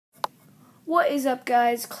What is up,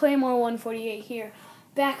 guys? Claymore148 here,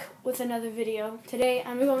 back with another video. Today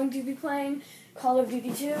I'm going to be playing Call of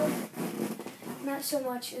Duty 2. Not so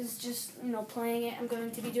much as just, playing it. I'm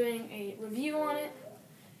going to be doing a review on it.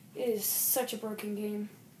 It is such a broken game.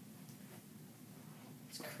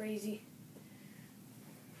 It's crazy.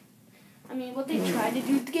 I mean, what they tried to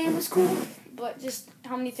do with the game was cool, but just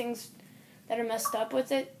how many things that are messed up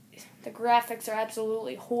with it. The graphics are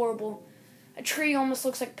absolutely horrible. A tree almost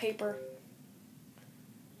looks like paper.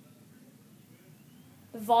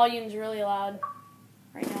 The volume's really loud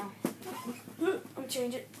right now. I'm gonna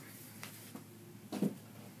change it.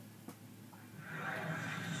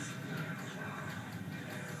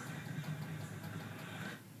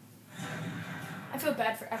 I feel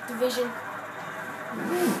bad for Activision.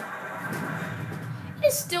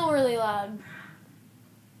 It's still really loud.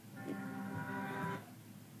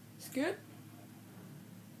 It's good.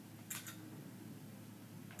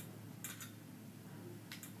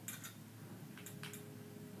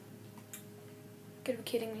 Could be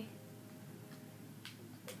kidding me.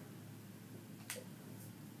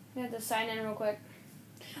 I have to sign in real quick.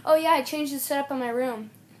 Oh yeah, I changed the setup in my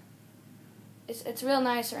room. It's real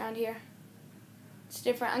nice around here. It's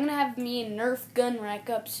different. I'm gonna have me a Nerf gun rack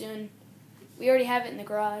up soon. We already have it in the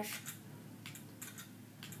garage.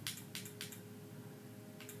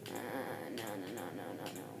 No.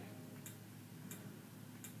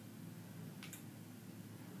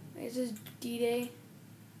 This is D-Day.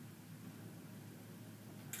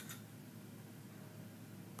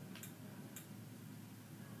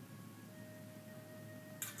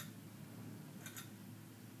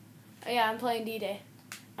 Yeah, I'm playing D-Day.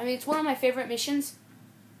 I mean, it's one of my favorite missions.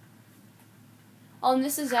 Oh, and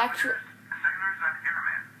this is actually... Sailors and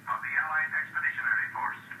airmen of the Allied Expeditionary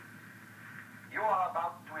Force. You are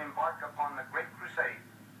about to embark upon the great crusade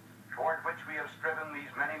toward which we have striven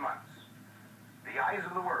these many months. The eyes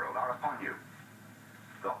of the world are upon you.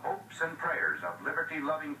 The hopes and prayers of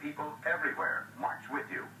liberty-loving people everywhere march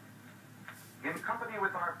with you. In company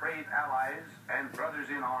with our brave allies and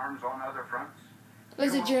brothers in arms on other fronts,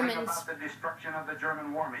 Those are Germans. About the destruction of the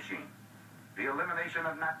German war machine, the elimination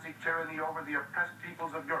of Nazi tyranny over the oppressed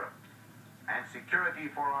peoples of Europe, and security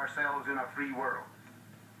for ourselves in a free world.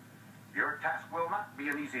 Your task will not be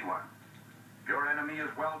an easy one. Your enemy is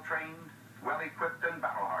well-trained, well-equipped, and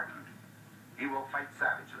battle-hardened. He will fight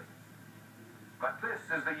savagely. But this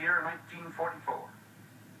is the year 1944.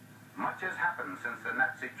 Much has happened since the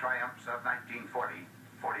Nazi triumphs of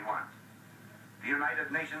 1940-41. The United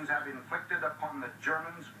Nations have inflicted upon the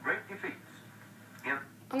Germans great defeats.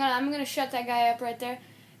 I'm gonna shut that guy up right there.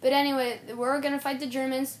 But anyway, we're gonna fight the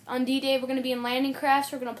Germans on D-Day. We're gonna be in landing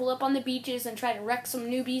crafts. We're gonna pull up on the beaches and try to wreck some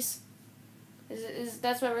newbies.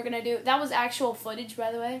 That's what we're gonna do. That was actual footage,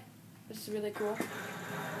 by the way, which is really cool.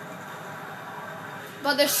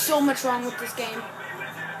 But there's so much wrong with this game.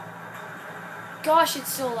 Gosh,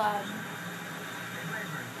 it's so loud.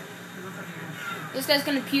 This guy's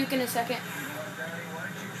gonna puke in a second.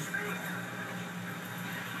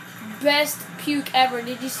 Best puke ever.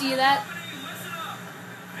 Did you see that?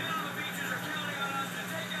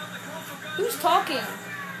 Who's talking?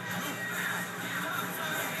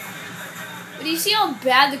 But do you see how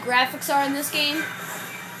bad the graphics are in this game?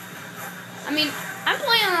 I mean, I'm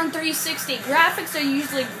playing on 360. Graphics are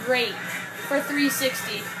usually great for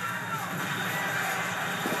 360.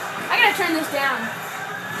 I gotta turn this down.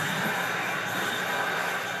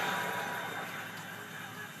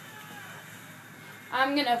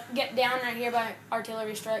 I'm gonna get down right here by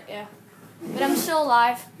artillery strike, yeah. But I'm still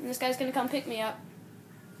alive, and this guy's gonna come pick me up.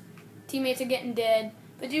 Teammates are getting dead.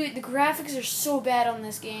 But dude, the graphics are so bad on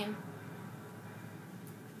this game.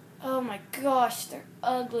 Oh my gosh, they're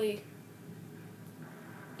ugly.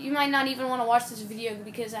 You might not even want to watch this video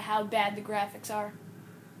because of how bad the graphics are.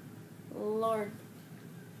 Lord.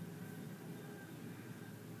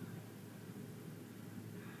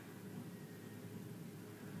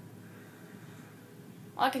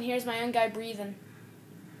 All I can hear is my own guy breathing.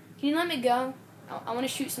 Can you let me go? I want to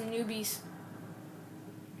shoot some newbies.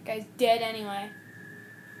 That guy's dead anyway.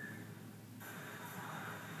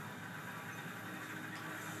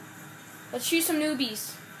 Let's shoot some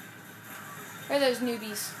newbies. Where are those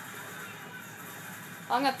newbies?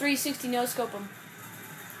 Oh, I'm gonna 360 no-scope them.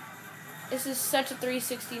 This is such a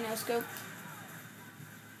 360 no-scope.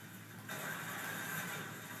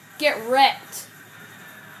 Get wrecked.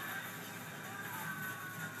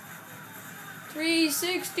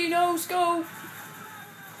 360 no-scope.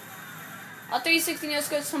 I'll 360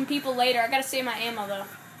 no-scope some people later. I gotta save my ammo though.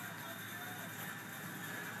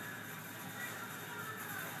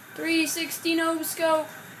 360 no-scope.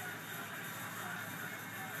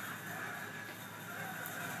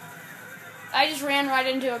 I just ran right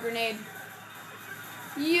into a grenade.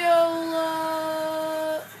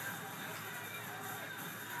 YOLO!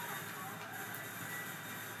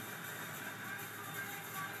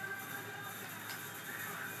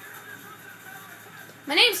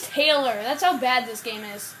 My name's Taylor. That's how bad this game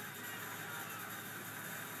is.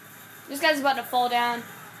 This guy's about to fall down.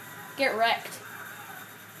 Get wrecked.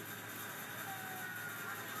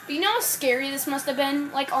 But you know how scary this must have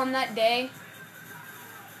been, like, on that day?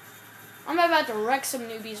 I'm about to wreck some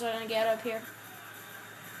newbies when I get up here.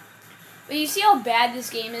 But you see how bad this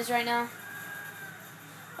game is right now?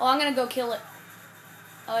 Oh, I'm gonna go kill it.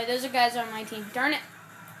 Oh, wait, those are guys on my team. Darn it.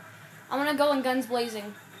 I'm gonna go in guns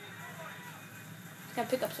blazing. Just gotta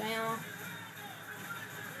pick up some ammo.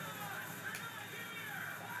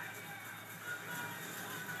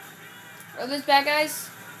 Are those bad guys?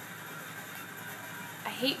 I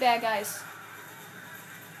hate bad guys.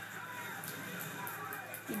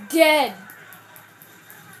 You're dead.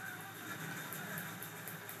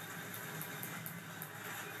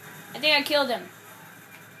 I think I killed him.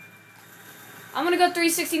 I'm gonna go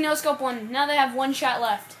 360 no scope one. Now they have one shot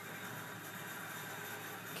left.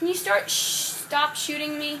 Can you stop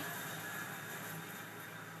shooting me?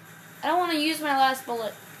 I don't want to use my last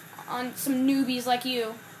bullet on some newbies like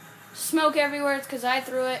you. Smoke everywhere. It's because I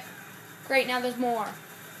threw it. Great, now there's more.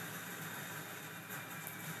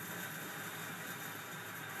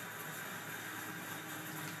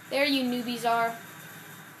 There you newbies are.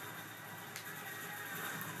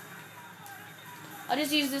 I'll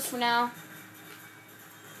just use this for now.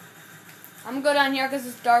 I'm gonna go down here because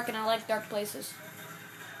it's dark and I like dark places.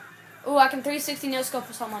 Ooh, I can 360 no scope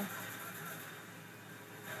for someone.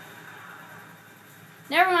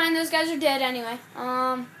 Never mind, those guys are dead anyway.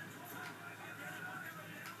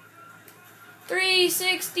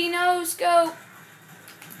 360 no scope.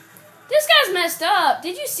 This guy's messed up.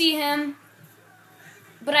 Did you see him?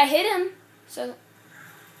 But I hit him. So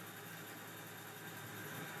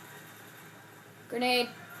grenade.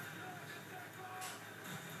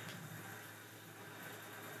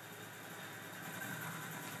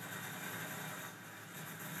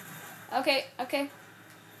 Okay, okay.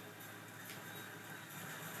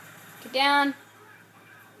 Get down.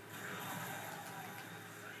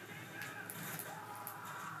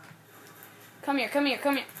 Come here, come here,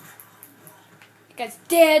 come here. That guy's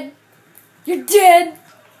dead. You're dead.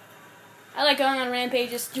 I like going on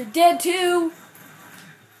rampages. You're dead too.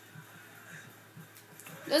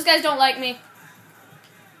 Those guys don't like me.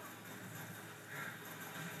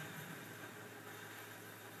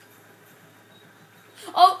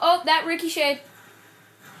 Oh, that ricocheted.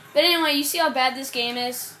 But anyway, you see how bad this game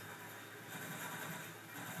is?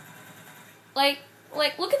 Like,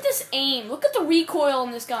 look at this aim. Look at the recoil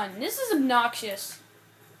in this gun. This is obnoxious.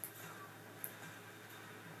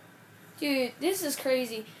 Dude, this is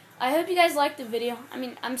crazy. I hope you guys liked the video. I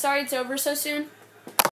mean, I'm sorry it's over so soon.